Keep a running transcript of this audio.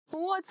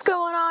What's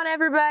going on,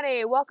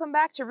 everybody? Welcome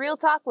back to Real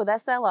Talk with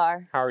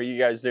SLR. How are you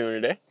guys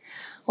doing today?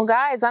 Well,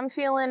 guys, I'm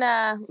feeling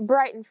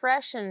bright and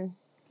fresh and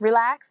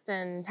relaxed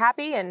and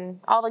happy and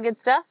all the good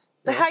stuff.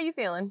 So how you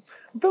feeling?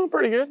 I'm feeling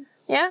pretty good.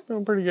 Yeah?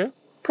 Feeling pretty good.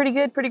 Pretty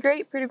good, pretty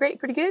great, pretty great,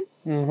 pretty good?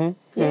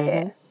 Mm-hmm. Yeah.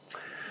 Mm-hmm.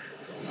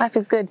 Life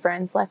is good,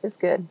 friends. Life is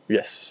good.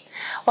 Yes.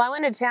 Well, I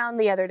went to town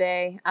the other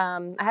day.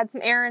 I had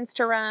some errands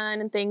to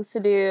run and things to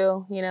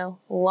do, you know,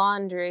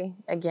 laundry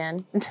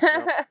again.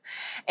 Yep.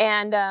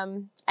 And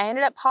I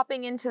ended up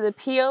popping into the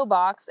P.O.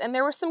 box and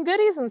there were some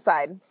goodies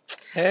inside.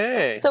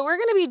 Hey. So we're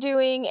going to be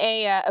doing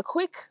a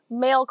quick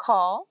mail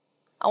call.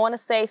 I want to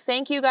say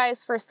thank you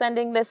guys for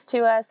sending this to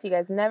us. You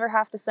guys never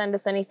have to send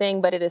us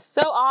anything, but it is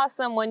so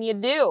awesome when you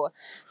do.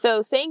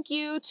 So thank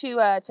you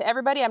to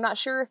everybody. I'm not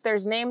sure if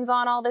there's names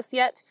on all this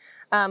yet,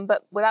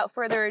 but without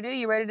further ado,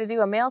 you ready to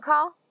do a mail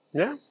call?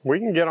 Yeah, we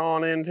can get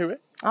on into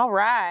it. All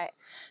right.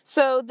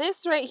 So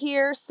this right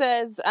here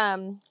says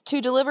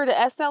to deliver to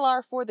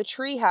SLR for the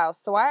treehouse.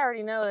 So I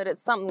already know that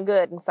it's something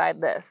good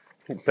inside this.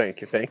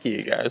 Thank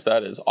you guys. That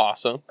is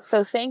awesome.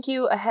 So thank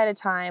you ahead of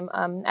time.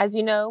 As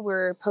you know,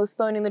 we're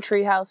postponing the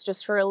treehouse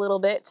just for a little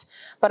bit,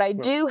 but I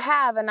do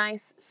have a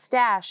nice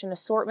stash and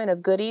assortment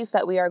of goodies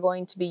that we are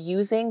going to be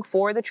using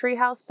for the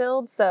treehouse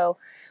build. So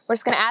we're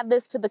just going to add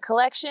this to the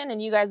collection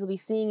and you guys will be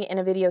seeing it in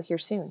a video here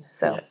soon.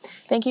 So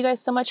Thank you guys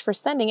so much for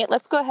sending it.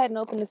 Let's go ahead and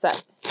open this up.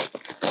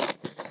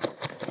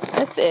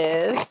 This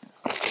is,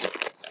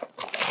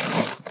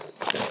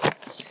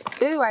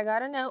 ooh, I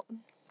got a note.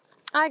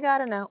 I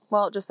got a note.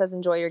 Well, it just says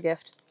enjoy your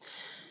gift.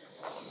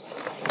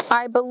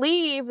 I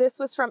believe this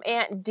was from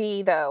Aunt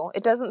D though.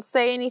 It doesn't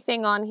say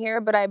anything on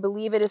here, but I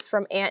believe it is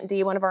from Aunt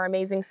D, one of our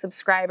amazing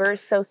subscribers.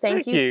 So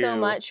thank you so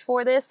much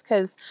for this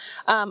because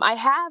I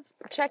have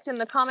checked in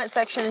the comment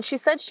section and she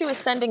said she was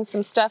sending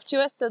some stuff to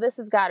us. So this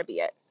has got to be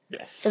it.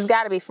 Yes. It's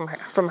got to be from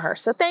her.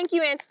 So thank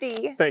you, Aunt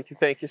D.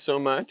 Thank you so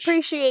much.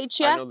 Appreciate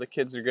you. I know the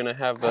kids are going to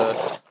have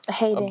a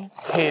heyday.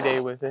 A heyday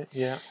with it,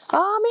 yeah.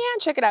 Oh man,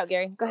 check it out,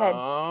 Gary. Go ahead.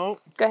 Oh.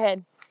 Go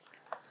ahead.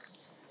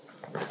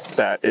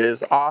 That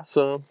is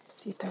awesome.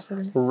 Let's see if there's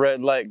a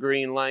red light,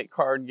 green light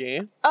card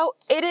game. Oh,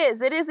 it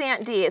is. It is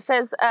Aunt D. It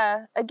says,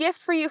 a gift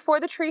for you for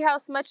the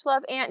treehouse. Much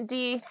love, Aunt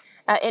D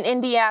in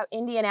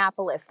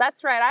Indianapolis.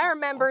 That's right. I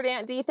remembered,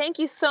 Aunt D. Thank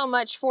you so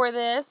much for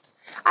this.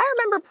 I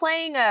remember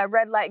playing a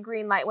red light,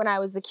 green light when I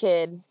was a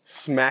kid.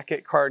 Smack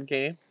it card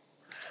game.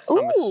 Ooh.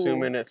 I'm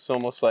assuming it's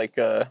almost like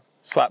a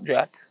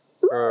slapjack.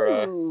 Ooh. Or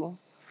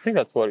I think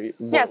that's what it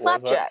was.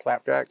 Slapjack. Right?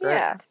 Slapjack, right?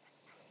 Yeah.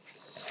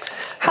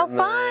 How and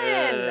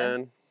fun!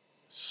 Then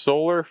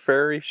solar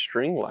fairy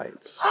string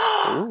lights.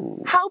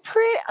 Ooh. How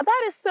pretty!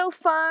 That is so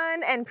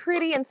fun and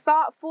pretty and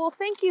thoughtful.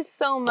 Thank you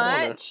so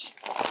much.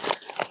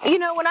 You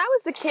know, when I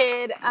was a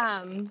kid,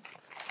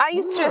 I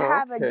used to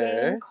have a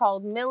game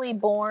called Millie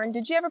Born.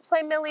 Did you ever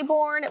play Millie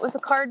Born? It was a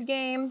card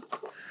game.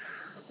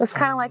 It was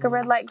kind of like a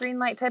red light, green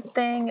light type of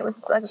thing. It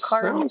was like a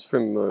card. Sounds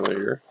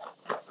familiar.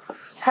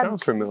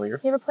 Sounds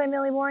familiar. You ever play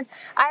Millie Born?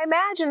 I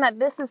imagine that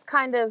this is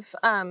kind of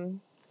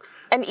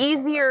an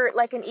easier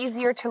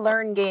to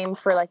learn game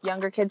for like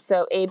younger kids,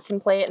 so Abe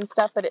can play it and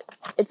stuff. But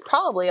it's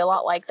probably a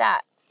lot like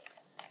that.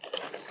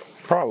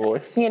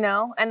 Probably. You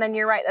know, and then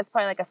you're right. That's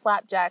probably like a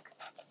slapjack.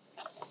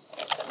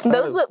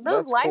 Those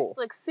lights cool.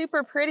 look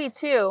super pretty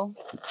too.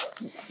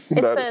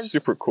 That is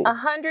super cool.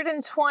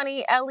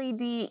 120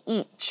 LED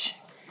each.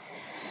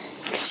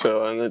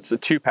 So, and it's a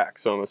 2-pack,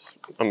 so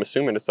I'm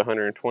assuming it's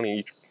 120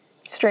 each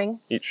string.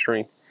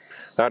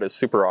 That is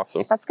super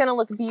awesome. That's gonna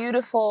look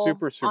beautiful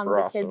on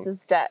the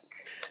kids' deck.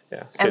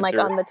 Yeah. And like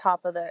on the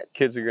top of the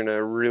kids are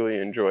gonna really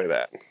enjoy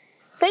that.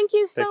 Thank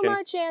you so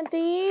much,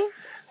 Auntie.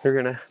 They're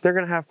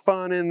gonna have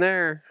fun in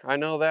there. I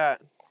know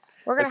that.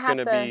 We're gonna have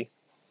to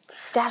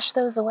stash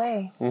those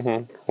away.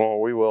 Mm-hmm.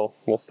 Well,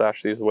 we'll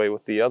stash these away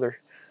with the other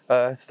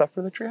stuff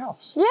for the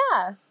treehouse.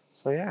 Yeah.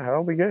 So yeah,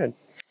 that'll be good.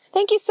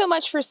 Thank you so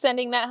much for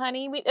sending that,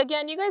 honey.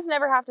 Again, you guys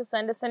never have to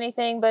send us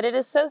anything, but it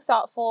is so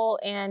thoughtful,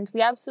 and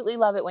we absolutely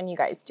love it when you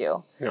guys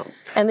do. Yeah.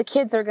 And the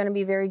kids are going to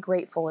be very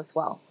grateful as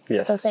well.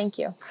 Yes. So thank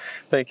you.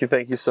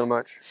 Thank you so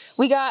much.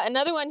 We got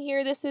another one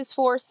here. This is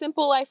for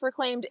Simple Life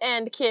Reclaimed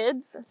and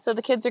kids. So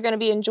the kids are going to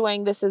be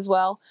enjoying this as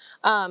well.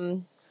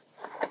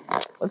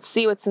 Let's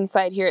see what's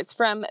inside here. It's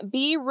from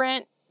B.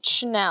 Rent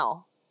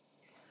Chanel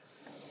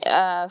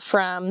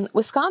from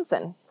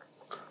Wisconsin.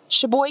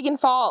 Sheboygan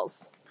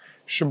Falls.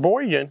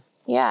 Sheboygan?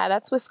 Yeah,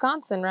 that's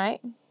Wisconsin, right?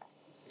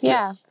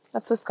 Yeah, yes.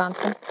 That's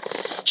Wisconsin.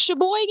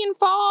 Sheboygan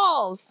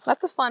Falls.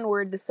 That's a fun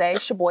word to say,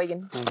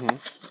 Sheboygan.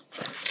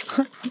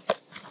 Mm-hmm.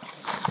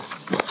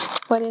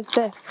 What is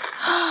this?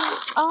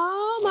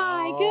 Oh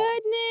my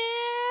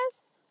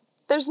goodness.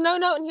 There's no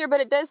note in here, but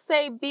it does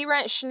say Be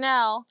Rent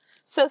Chanel.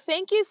 So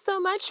thank you so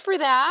much for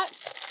that.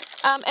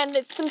 And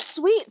it's some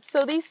sweets.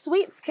 So these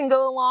sweets can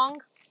go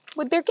along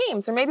with their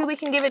games, or maybe we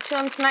can give it to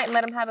them tonight and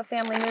let them have a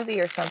family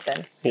movie or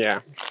something.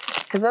 Yeah.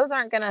 Because those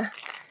aren't gonna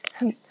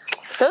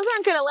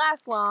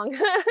last long.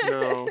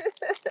 No.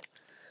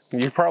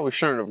 You probably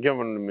shouldn't have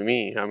given them to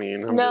me. I mean,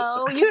 you're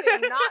not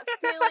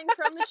stealing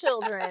from the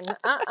children.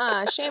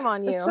 Shame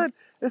on you.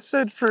 It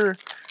said for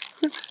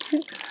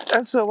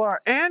SLR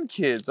and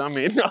kids. I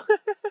mean, no.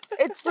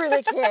 It's for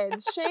the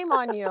kids. Shame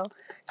on you.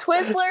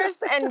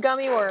 Twizzlers and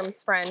gummy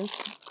worms, friends.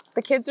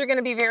 The kids are going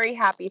to be very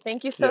happy.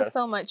 Thank you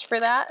so much for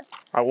that.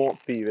 I won't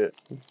feed it.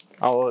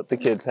 I'll let the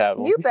kids have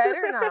them. You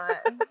better not.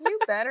 You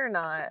better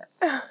not.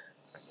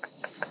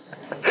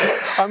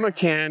 I'm a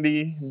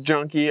candy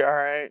junkie, all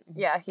right?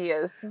 Yeah, he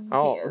is.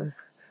 Oh, he is.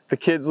 The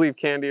kids leave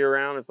candy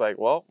around. It's like,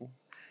 well,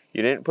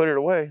 you didn't put it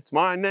away. It's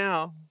mine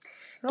now.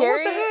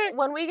 Gary,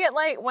 when we get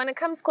when it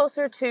comes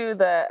closer to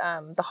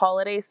the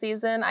holiday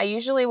season, I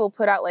usually will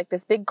put out like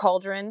this big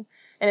cauldron,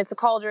 and it's a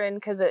cauldron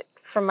because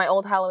it's from my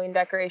old Halloween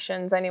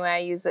decorations. Anyway, I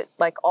use it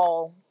like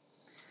all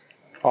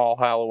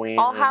Halloween.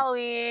 All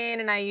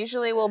Halloween, and I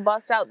usually will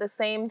bust out the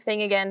same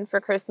thing again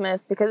for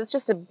Christmas because it's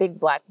just a big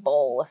black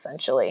bowl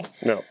essentially.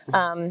 No.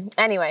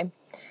 Anyway,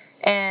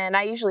 and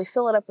I usually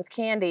fill it up with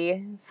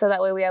candy so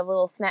that way we have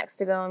little snacks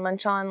to go and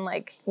munch on,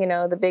 like, you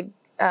know, the big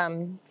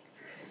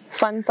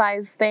fun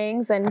size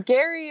things. And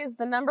Gary is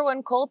the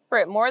 #1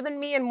 culprit, more than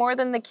me and more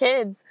than the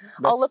kids.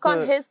 I'll look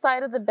on his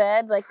side of the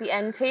bed, like the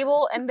end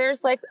table, and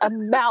there's like a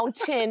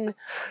mountain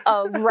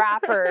of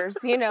wrappers,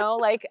 you know,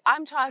 like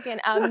I'm talking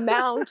a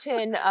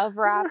mountain of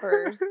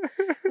wrappers.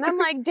 And I'm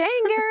like,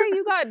 dang, Gary,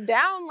 you got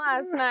down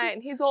last night.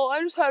 And he's all, I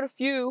just had a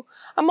few.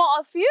 I'm all,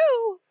 a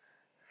few?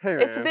 Hey,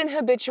 it's been a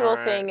habitual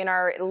thing in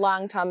our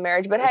long-time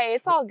marriage, but hey,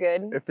 it's all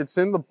good. If it's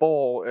in the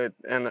bowl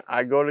and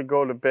I go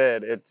to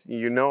bed, it's,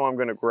 you know, I'm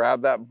going to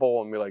grab that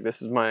bowl and be like,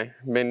 this is my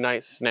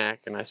midnight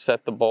snack. And I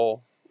set the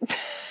bowl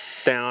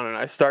down and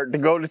I start to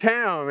go to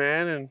town,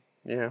 man. And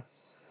yeah,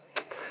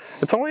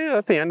 it's only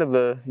at the end of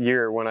the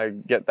year when I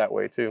get that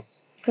way too.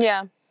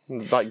 Yeah.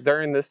 Like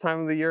during this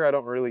time of the year, I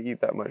don't really eat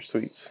that much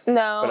sweets.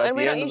 No, and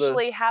we don't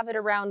usually have it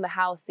around the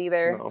house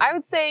either. No. I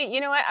would say, you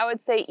know what? I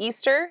would say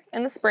Easter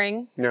in the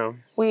spring. No,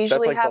 we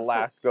usually that's like have the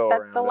last go.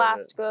 That's the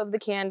last go of the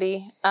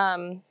candy.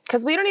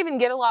 Because we don't even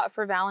get a lot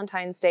for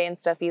Valentine's Day and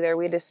stuff either.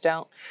 We just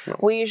don't. No.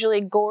 We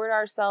usually gourd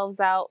ourselves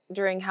out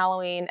during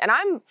Halloween. And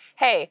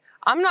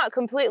I'm not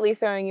completely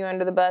throwing you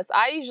under the bus.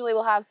 I usually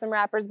will have some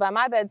wrappers by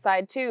my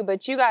bedside too,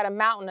 but you got a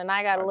mountain and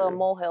I got a little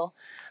molehill.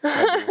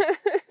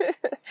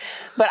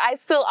 But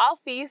I'll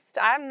feast.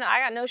 I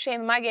got no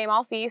shame in my game.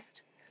 I'll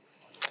feast.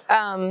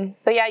 But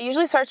yeah, it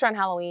usually starts around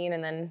Halloween,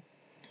 and then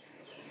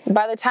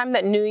by the time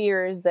that New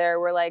Year is there,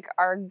 we're like,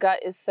 our gut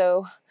is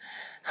so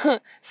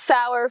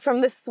sour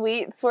from the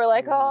sweets. We're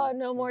like, oh,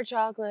 no more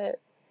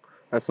chocolate.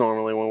 That's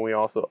normally when we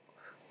also,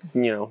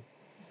 you know,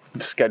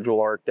 schedule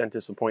our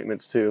dentist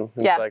appointments too.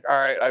 It's like, all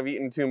right, I've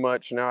eaten too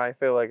much. Now I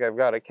feel like I've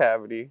got a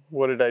cavity.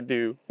 What did I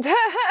do?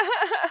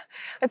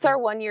 It's our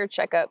 1-year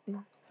checkup.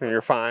 And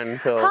you're fine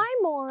until... Hi,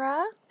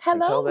 Maura.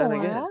 Hello,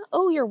 Maura.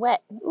 Oh, you're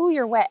wet. Oh,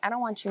 you're wet. I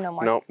don't want you no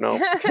more. Nope,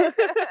 nope.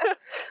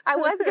 I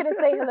was going to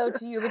say hello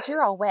to you, but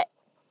you're all wet.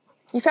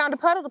 You found a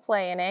puddle to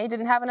play in, eh?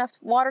 Didn't have enough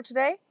water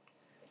today?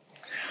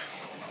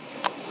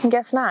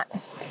 Guess not.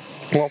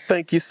 Well,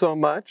 thank you so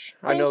much.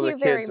 I know the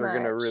kids are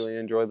going to really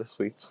enjoy the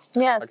sweets.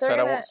 Yes, like I said,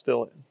 I won't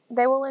steal it.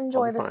 They will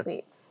enjoy the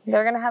sweets.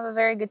 They're going to have a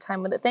very good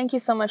time with it. Thank you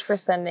so much for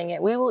sending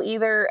it. We will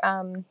either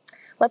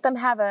let them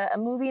have a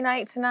movie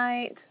night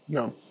tonight,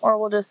 or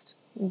we'll just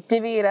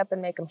divvy it up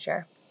and make them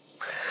share.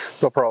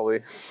 They'll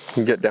probably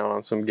get down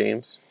on some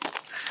games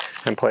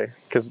and play,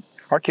 because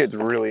our kids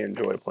really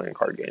enjoy playing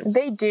card games.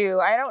 They do.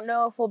 I don't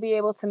know if we'll be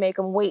able to make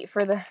them wait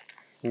for the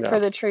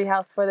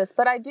treehouse for this,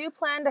 but I do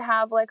plan to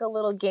have like a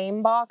little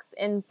game box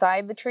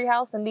inside the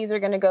treehouse, and these are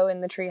going to go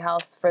in the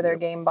treehouse for their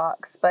game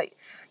box. But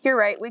you're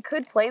right, we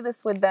could play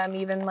this with them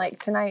even like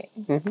tonight.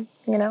 You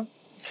know,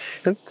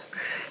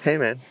 hey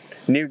man,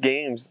 new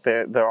games,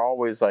 they're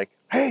always like,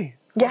 hey,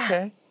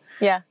 okay.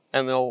 Yeah.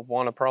 And they'll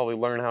want to probably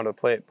learn how to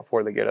play it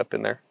before they get up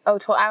in there. Oh,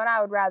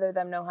 I would rather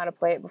them know how to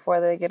play it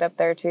before they get up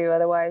there too.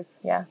 Otherwise,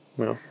 yeah.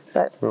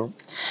 But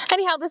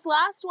anyhow, this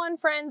last one,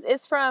 friends,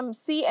 is from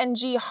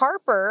C&G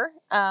Harper.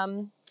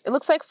 It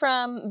looks like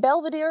from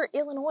Belvedere,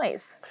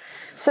 Illinois.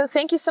 So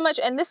thank you so much.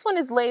 And this one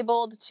is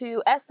labeled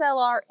to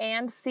SLR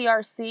and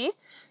CRC.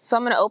 So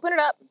I'm going to open it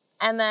up,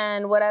 and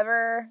then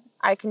whatever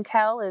I can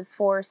tell is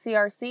for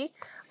CRC.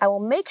 I will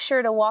make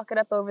sure to walk it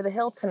up over the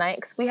hill tonight,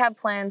 because we have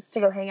plans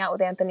to go hang out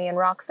with Anthony and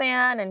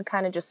Roxanne and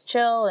kind of just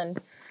chill and,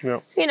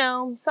 you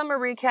know, summer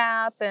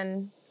recap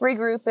and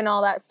regroup and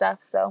all that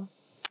stuff. So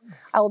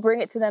I will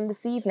bring it to them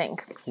this evening.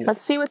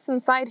 Let's see what's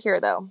inside here,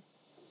 though.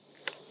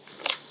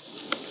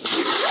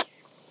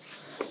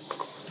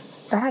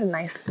 That had a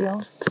nice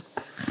seal.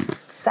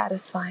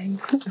 Satisfying.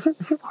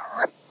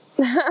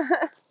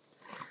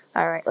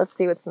 All right, let's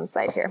see what's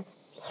inside here.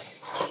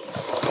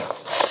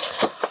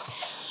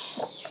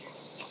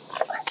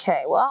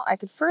 Okay, well, I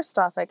could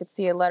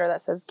see a letter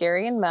that says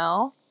Gary and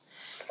Mel.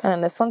 And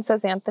then this one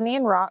says Anthony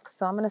and Rox,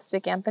 so I'm going to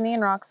stick Anthony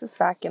and Rox's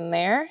back in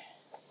there.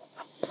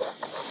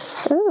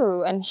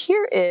 Ooh, and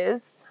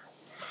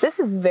this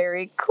is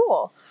very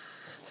cool.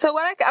 So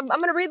I'm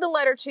going to read the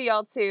letter to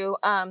y'all too.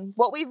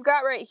 What we've got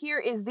right here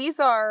is these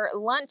are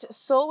Lunt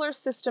Solar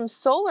System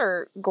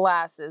solar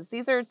glasses.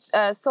 These are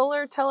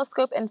solar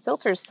telescope and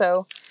filters.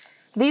 So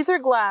These are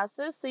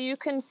glasses, so you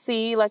can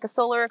see like a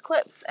solar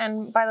eclipse.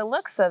 And by the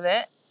looks of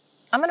it,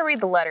 I'm going to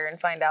read the letter and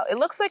find out. It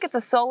looks like it's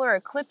a solar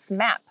eclipse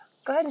map.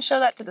 Go ahead and show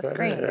that to the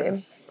screen,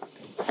 babe.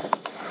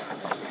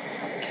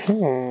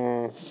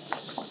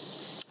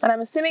 And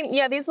I'm assuming,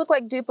 yeah, these look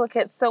like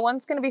duplicates. So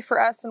one's going to be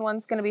for us and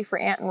one's going to be for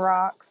Aunt and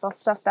Rock. So I'll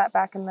stuff that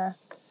back in the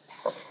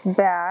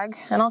bag.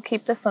 And I'll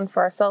keep this one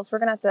for ourselves. We're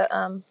going to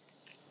have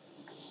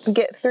to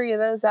get 3 of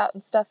those out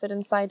and stuff it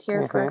inside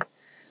here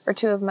for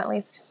 2 of them at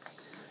least.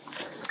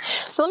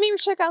 So let me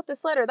check out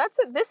this letter.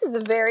 This is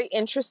a very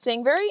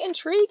interesting, very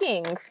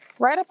intriguing,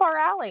 right up our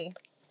alley.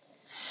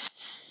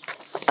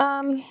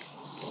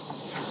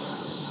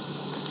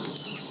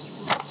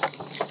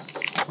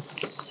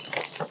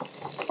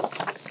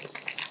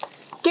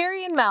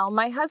 Gary and Mel,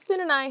 my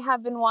husband and I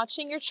have been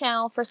watching your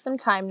channel for some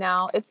time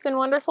now. It's been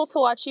wonderful to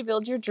watch you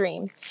build your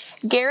dream.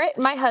 Garrett,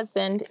 my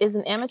husband, is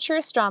an amateur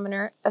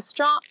astronomer,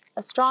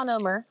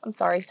 I'm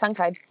sorry,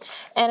 tongue-tied,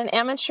 and an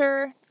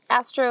amateur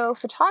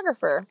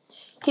astrophotographer.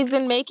 He's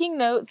been making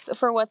notes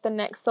for what the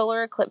next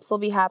solar eclipse will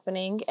be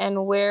happening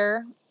and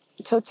where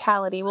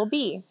totality will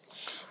be.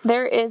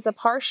 There is a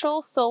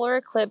partial solar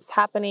eclipse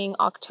happening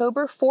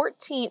October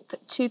 14th,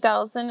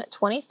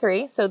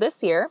 2023, so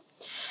this year,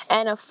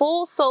 and a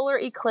full solar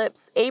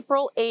eclipse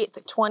April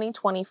 8th,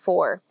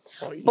 2024.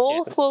 Oh, yeah.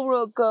 Both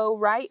will go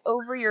right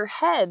over your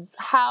heads.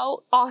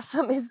 How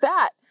awesome is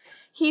that?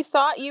 He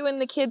thought you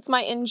and the kids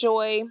might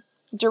enjoy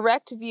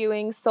direct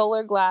viewing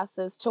solar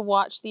glasses to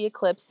watch the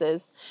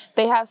eclipses.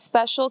 They have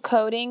special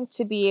coating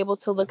to be able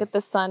to look at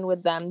the sun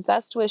with them.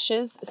 Best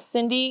wishes,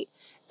 Cindy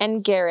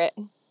and Garrett.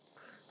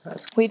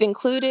 We've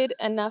included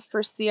enough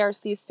for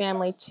CRC's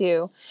family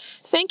too.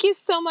 Thank you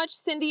so much,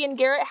 Cindy and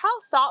Garrett. How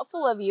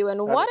thoughtful of you,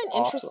 and what an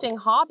interesting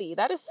hobby.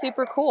 That is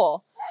super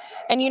cool.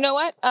 And you know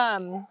what?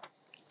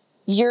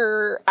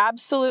 You're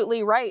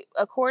absolutely right.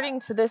 According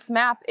to this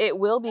map, it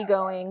will be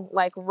going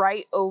like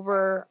right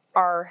over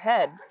our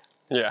head.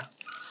 Yeah.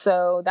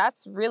 So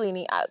that's really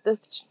neat.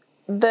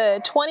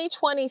 The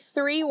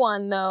 2023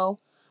 one though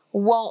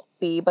won't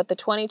be, but the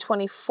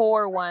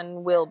 2024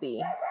 one will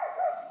be.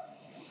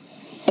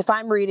 If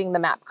I'm reading the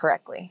map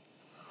correctly.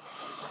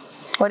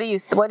 What do you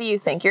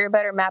think? You're a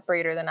better map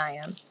reader than I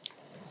am.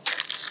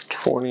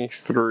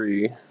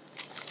 23.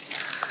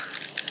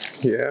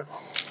 Yeah.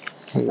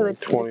 So the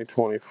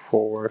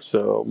 2024.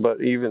 So,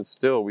 but even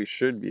still, we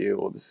should be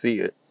able to see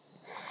it.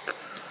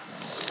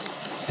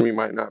 We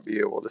might not be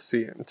able to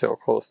see it until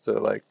close to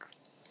like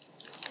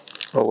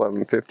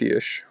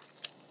 11:50-ish.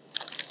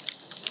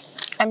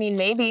 I mean,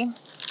 maybe.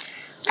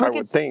 I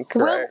would think,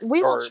 right?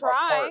 We will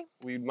try.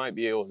 We might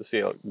be able to see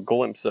a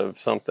glimpse of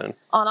something.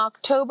 On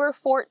October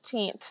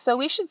 14th. So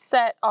we should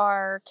set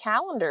our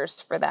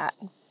calendars for that.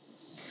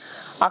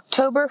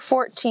 October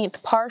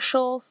 14th,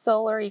 partial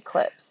solar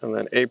eclipse. And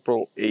then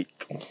April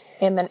 8th.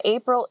 And then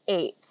April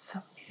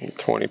 8th.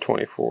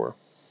 2024.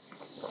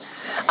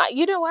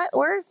 You know what?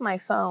 Where's my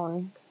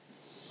phone?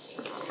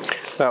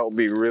 That will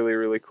be really,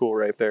 really cool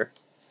right there.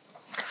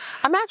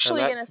 I'm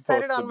actually going to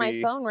set it on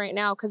my phone right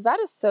now because that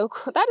is so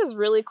cool. That is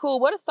really cool.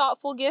 What a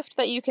thoughtful gift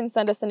that you can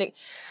send us.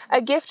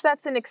 A gift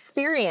that's an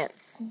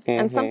experience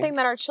and something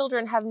that our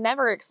children have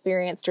never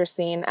experienced or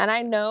seen. And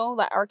I know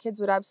that our kids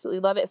would absolutely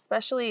love it,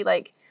 especially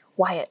like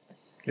Wyatt.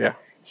 Yeah.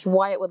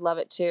 Wyatt would love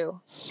it too.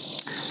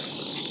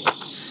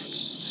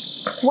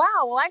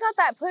 Wow, well, I got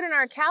that put in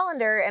our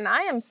calendar, and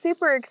I am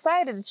super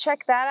excited to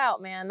check that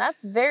out, man.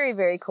 That's very,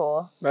 very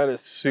cool. That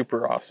is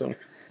super awesome.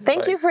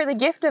 Thank you for the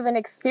gift of an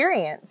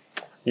experience.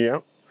 Yeah.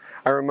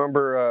 I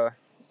remember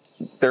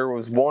there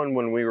was one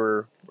when we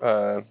were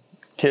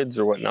kids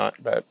or whatnot,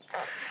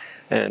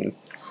 and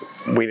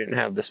we didn't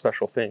have the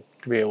special thing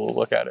to be able to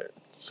look at it.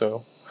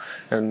 So,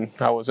 and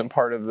I wasn't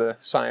part of the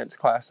science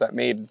class that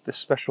made the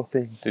special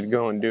thing to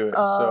go and do it.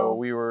 So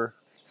we were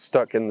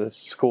stuck in the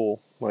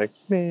school like,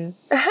 man,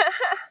 I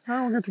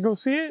don't get to go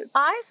see it.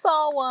 I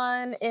saw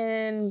one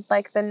in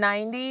like the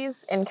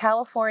 90s in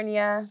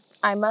California.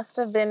 I must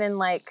have been in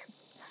like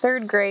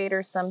 3rd grade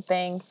or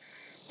something,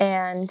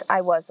 and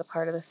I was a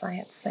part of the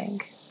science thing.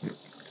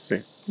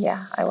 See?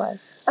 Yeah, I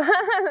was.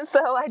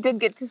 So I did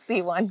get to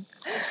see one.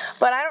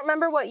 But I don't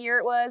remember what year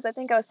it was. I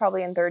think I was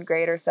probably in 3rd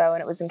grade or so,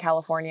 and it was in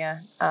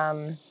California,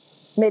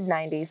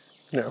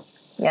 mid-90s. Yeah.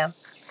 Yeah.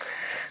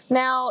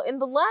 Now, in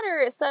the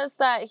letter, it says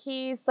that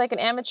he's like an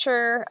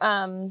amateur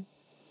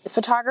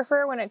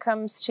photographer when it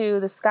comes to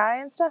the sky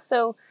and stuff.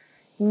 So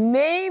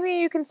maybe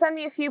you can send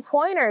me a few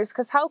pointers,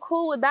 because how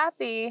cool would that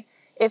be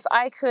if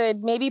I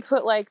could maybe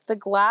put like the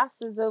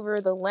glasses over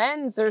the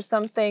lens or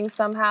something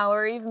somehow,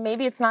 or even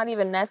maybe it's not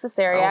even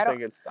necessary. I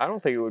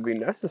don't think it would be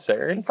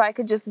necessary. If I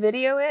could just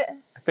video it.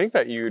 I think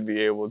that you would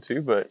be able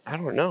to, but I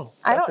don't know.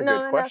 I don't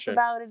know enough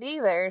about it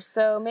either.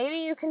 So maybe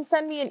you can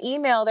send me an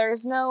email.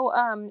 There's no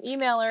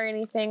email or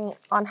anything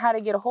on how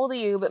to get a hold of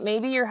you, but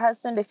maybe your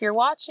husband, if you're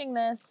watching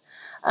this,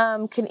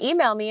 can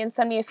email me and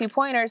send me a few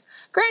pointers.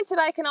 Granted,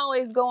 I can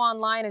always go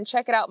online and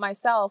check it out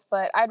myself,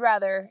 but I'd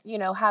rather, you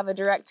know, have a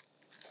direct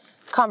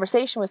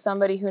conversation with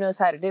somebody who knows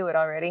how to do it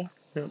already.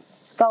 Yeah.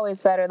 It's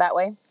always better that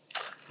way.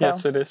 So,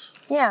 yes, it is.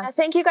 Yeah.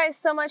 Thank you guys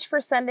so much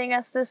for sending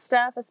us this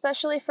stuff,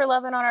 especially for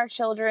loving on our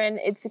children.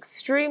 It's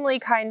extremely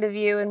kind of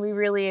you, and we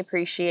really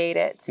appreciate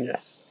it.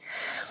 Yes.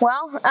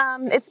 Well,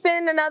 it's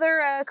been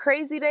another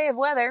crazy day of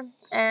weather,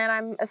 and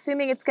I'm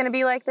assuming it's going to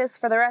be like this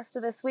for the rest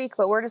of this week,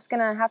 but we're just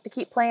going to have to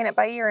keep playing it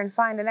by ear and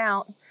finding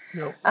out.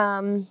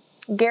 Nope.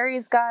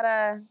 Gary's got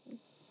to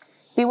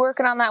be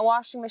working on that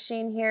washing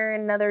machine here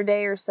in another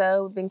day or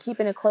so. We've been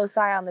keeping a close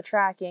eye on the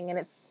tracking, and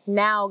it's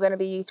now going to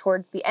be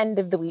towards the end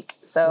of the week.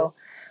 So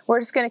we're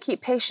just going to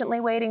keep patiently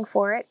waiting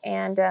for it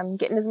and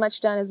getting as much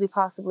done as we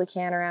possibly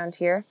can around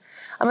here.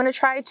 I'm going to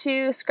try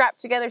to scrap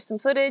together some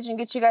footage and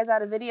get you guys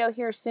out a video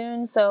here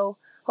soon. So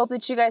hope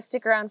that you guys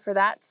stick around for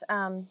that.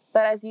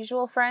 But as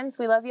usual, friends,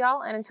 we love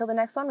y'all. And until the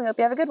next one, we hope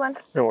you have a good one.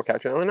 And we'll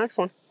catch you on the next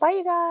one. Bye,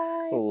 you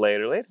guys.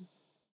 Later.